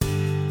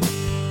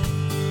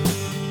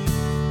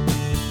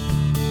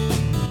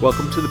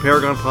Welcome to the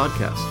Paragon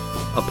Podcast,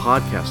 a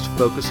podcast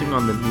focusing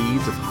on the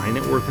needs of high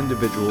net worth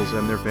individuals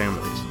and their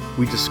families.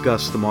 We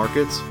discuss the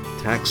markets,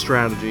 tax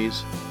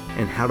strategies,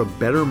 and how to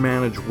better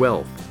manage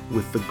wealth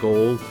with the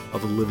goal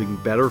of living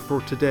better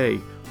for today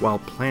while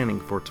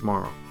planning for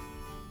tomorrow.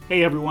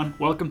 Hey everyone,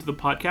 welcome to the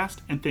podcast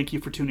and thank you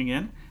for tuning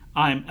in.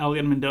 I'm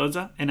Elian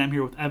Mendoza and I'm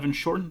here with Evan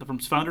Shorten, the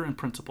firm's founder and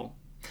principal.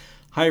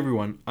 Hi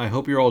everyone, I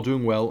hope you're all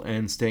doing well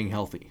and staying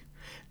healthy.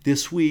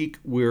 This week,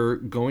 we're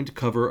going to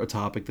cover a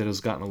topic that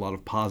has gotten a lot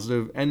of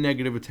positive and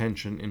negative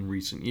attention in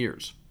recent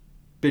years: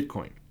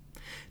 Bitcoin.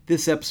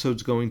 This episode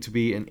is going to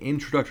be an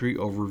introductory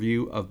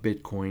overview of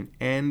Bitcoin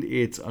and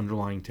its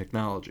underlying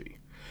technology.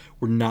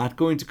 We're not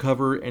going to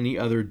cover any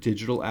other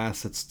digital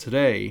assets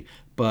today,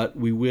 but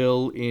we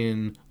will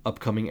in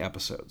upcoming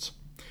episodes.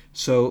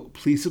 So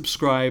please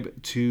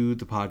subscribe to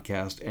the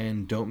podcast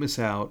and don't miss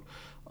out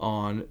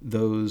on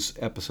those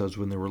episodes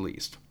when they're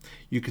released.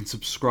 You can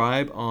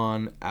subscribe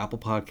on Apple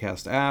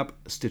Podcast app,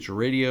 Stitcher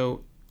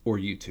Radio, or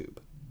YouTube.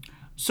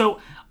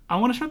 So I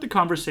want to start the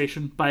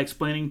conversation by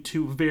explaining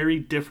two very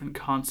different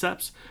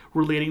concepts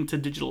relating to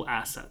digital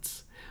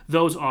assets.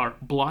 Those are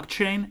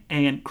blockchain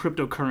and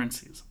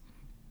cryptocurrencies.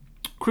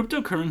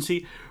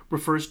 Cryptocurrency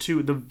refers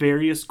to the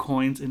various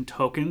coins and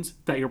tokens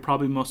that you're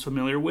probably most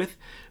familiar with: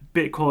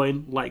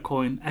 Bitcoin,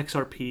 Litecoin,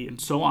 XRP,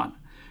 and so on.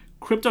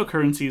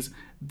 Cryptocurrencies,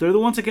 they're the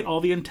ones that get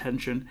all the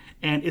attention,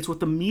 and it's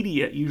what the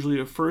media usually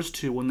refers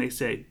to when they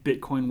say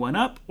Bitcoin went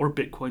up or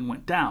Bitcoin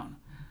went down.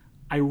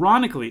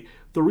 Ironically,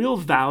 the real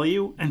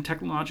value and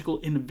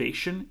technological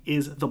innovation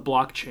is the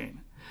blockchain.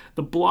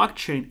 The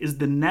blockchain is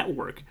the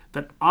network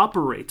that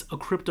operates a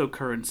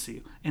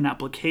cryptocurrency, an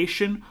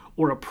application,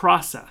 or a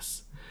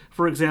process.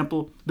 For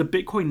example, the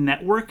Bitcoin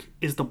network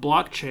is the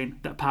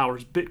blockchain that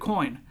powers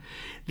Bitcoin.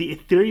 The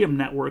Ethereum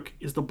network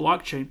is the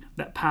blockchain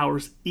that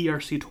powers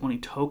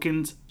ERC20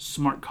 tokens,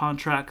 smart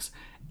contracts,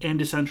 and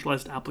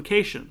decentralized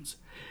applications.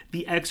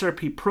 The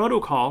XRP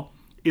protocol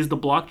is the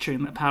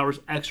blockchain that powers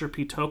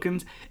XRP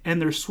tokens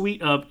and their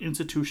suite of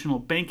institutional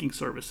banking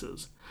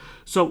services.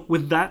 So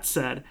with that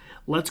said,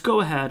 let's go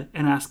ahead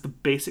and ask the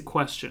basic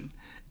question.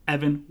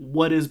 Evan,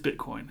 what is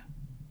Bitcoin?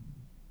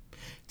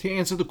 To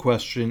answer the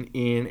question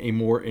in a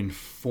more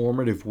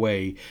informative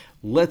way,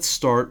 let's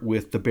start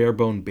with the bare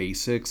bone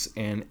basics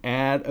and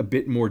add a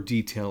bit more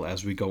detail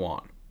as we go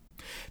on.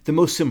 The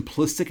most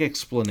simplistic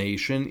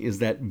explanation is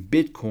that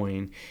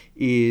Bitcoin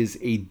is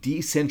a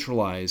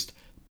decentralized,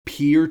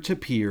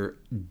 peer-to-peer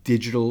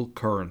digital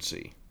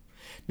currency.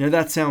 Now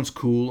that sounds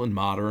cool and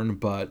modern,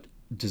 but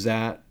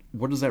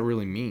what does that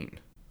really mean?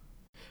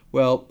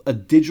 Well, a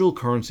digital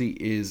currency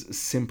is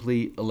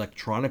simply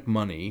electronic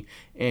money,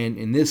 and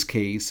in this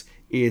case,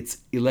 it's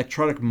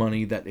electronic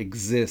money that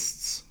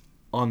exists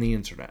on the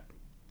internet.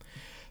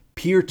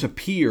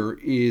 Peer-to-peer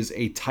is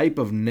a type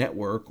of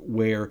network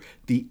where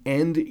the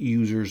end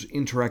users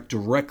interact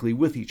directly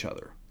with each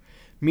other,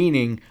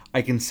 meaning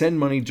I can send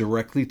money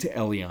directly to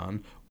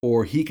Elian,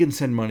 or he can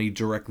send money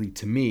directly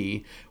to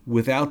me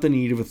without the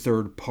need of a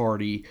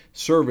third-party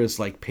service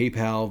like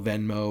PayPal,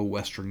 Venmo,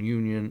 Western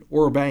Union,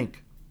 or a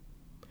bank.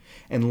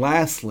 And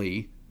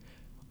lastly,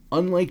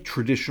 unlike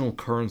traditional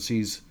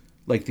currencies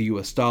like the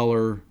US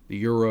dollar, the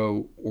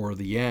euro, or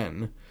the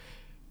yen,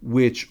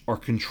 which are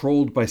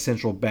controlled by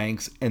central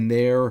banks and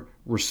their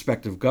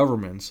respective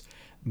governments,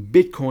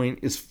 Bitcoin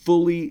is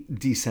fully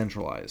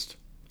decentralized.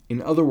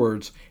 In other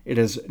words, it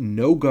has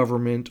no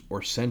government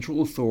or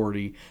central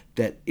authority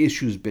that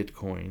issues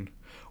Bitcoin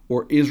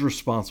or is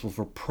responsible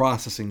for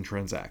processing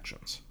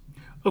transactions.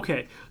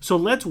 Okay, so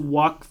let's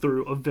walk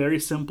through a very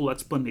simple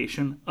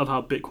explanation of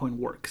how Bitcoin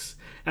works.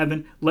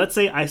 Evan, let's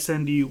say I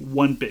send you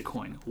 1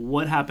 Bitcoin.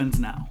 What happens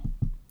now?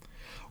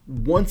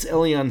 Once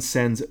Elian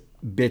sends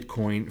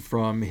Bitcoin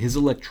from his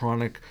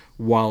electronic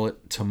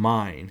wallet to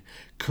mine,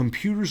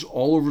 computers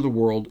all over the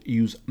world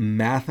use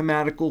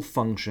mathematical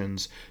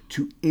functions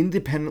to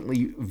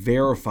independently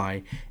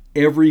verify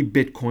every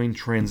Bitcoin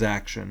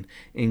transaction,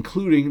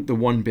 including the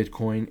 1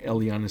 Bitcoin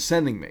Elian is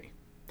sending me.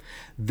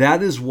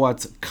 That is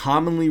what's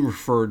commonly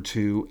referred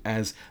to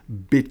as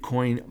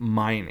Bitcoin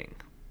mining.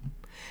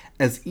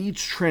 As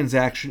each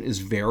transaction is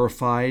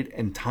verified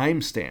and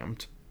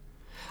time-stamped,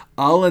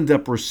 I'll end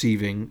up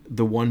receiving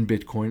the 1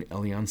 Bitcoin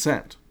Elian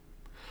sent.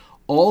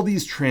 All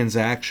these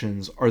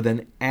transactions are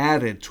then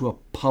added to a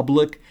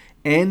public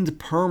and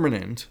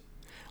permanent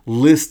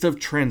list of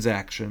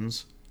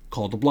transactions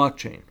called a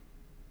blockchain.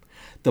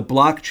 The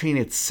blockchain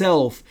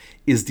itself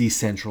is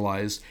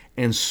decentralized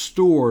and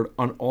stored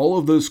on all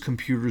of those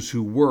computers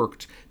who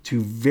worked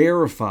to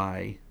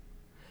verify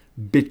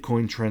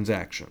Bitcoin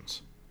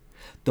transactions.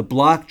 The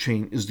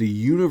blockchain is the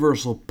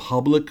universal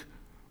public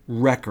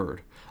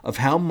record of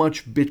how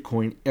much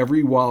Bitcoin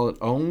every wallet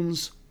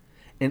owns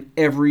and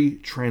every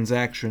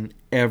transaction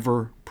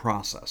ever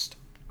processed.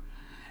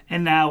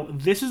 And now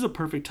this is a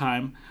perfect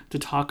time to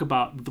talk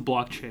about the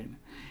blockchain.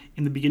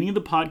 In the beginning of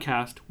the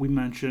podcast, we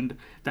mentioned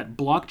that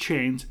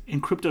blockchains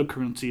and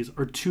cryptocurrencies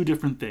are two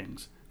different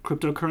things.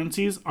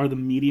 Cryptocurrencies are the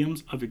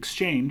mediums of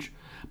exchange,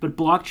 but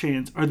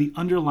blockchains are the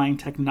underlying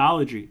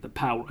technology that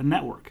power a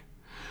network.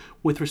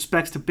 With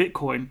respects to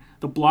Bitcoin,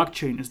 the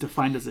blockchain is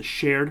defined as a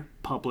shared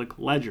public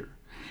ledger.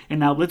 And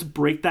now let's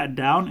break that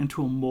down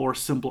into a more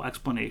simple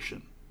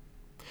explanation.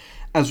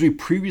 As we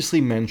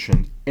previously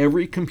mentioned,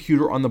 every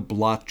computer on the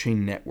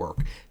blockchain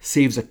network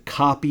saves a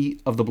copy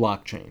of the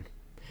blockchain,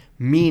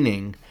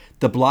 meaning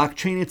the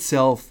blockchain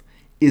itself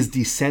is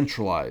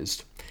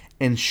decentralized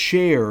and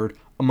shared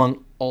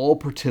among all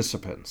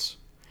participants.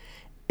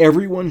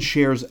 Everyone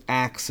shares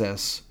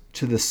access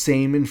to the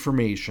same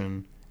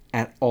information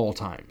at all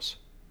times.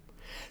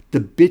 The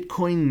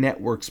Bitcoin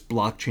network's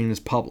blockchain is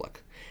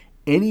public.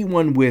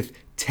 Anyone with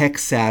tech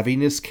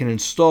savviness can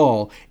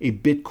install a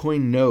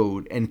Bitcoin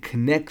node and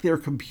connect their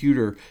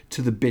computer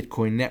to the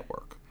Bitcoin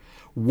network.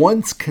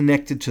 Once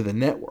connected to the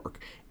network,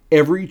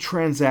 every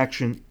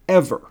transaction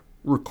ever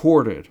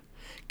recorded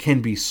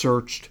can be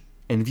searched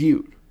and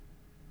viewed.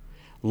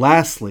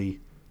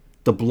 Lastly,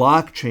 the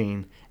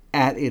blockchain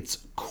at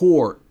its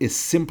core is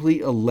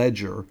simply a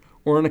ledger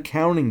or an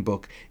accounting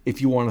book,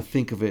 if you want to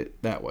think of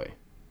it that way.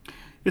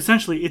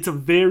 Essentially, it's a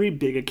very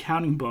big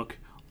accounting book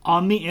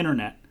on the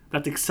internet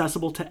that's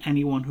accessible to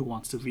anyone who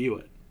wants to view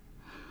it.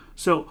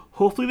 So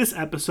hopefully this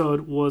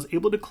episode was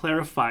able to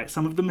clarify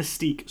some of the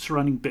mystique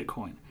surrounding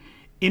Bitcoin.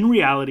 In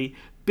reality,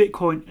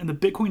 Bitcoin and the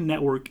Bitcoin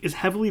network is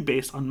heavily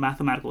based on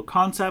mathematical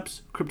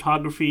concepts,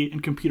 cryptography,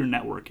 and computer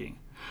networking.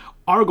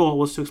 Our goal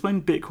was to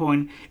explain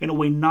Bitcoin in a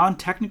way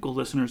non-technical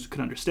listeners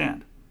could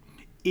understand.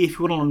 If you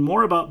want to learn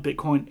more about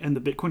Bitcoin and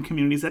the Bitcoin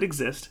communities that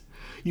exist,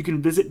 you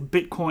can visit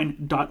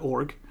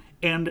bitcoin.org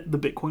and the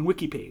Bitcoin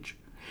wiki page.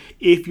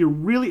 If you're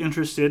really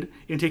interested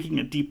in taking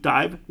a deep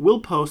dive, we'll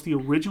post the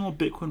original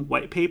Bitcoin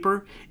white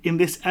paper in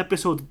this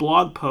episode's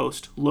blog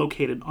post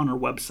located on our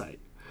website.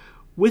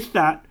 With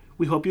that,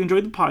 we hope you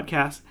enjoyed the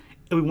podcast,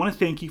 and we want to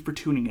thank you for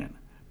tuning in.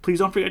 Please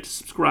don't forget to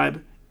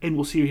subscribe, and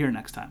we'll see you here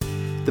next time.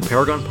 The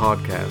Paragon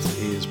Podcast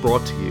is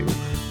brought to you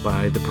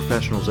by the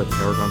professionals at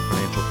Paragon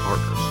Financial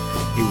Partners,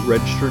 a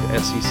registered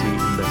SEC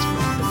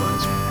investment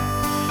advisor.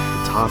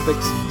 The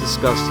topics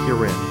discussed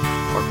herein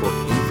are for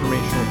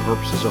informational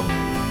purposes only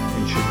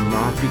and should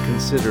not be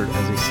considered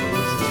as a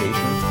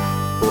solicitation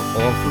or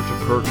offer to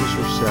purchase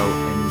or sell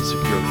any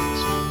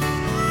securities.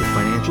 The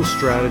financial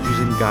strategies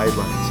and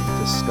guidelines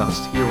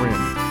discussed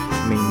herein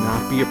may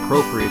not be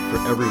appropriate for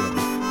everyone,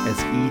 as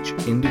each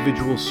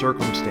individual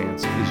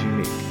circumstance is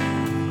unique.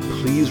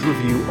 Please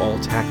review all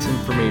tax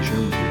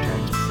information with your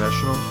tax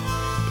professional.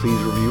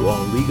 Please review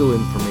all legal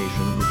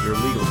information with your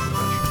legal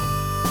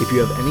professional. If you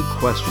have any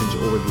questions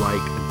or would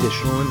like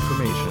additional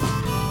information,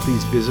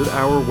 please visit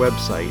our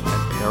website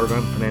at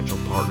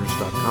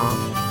paragonfinancialpartners.com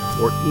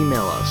or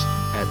email us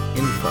at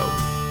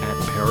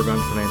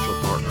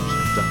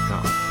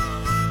info@paragonfinancialpartners.com.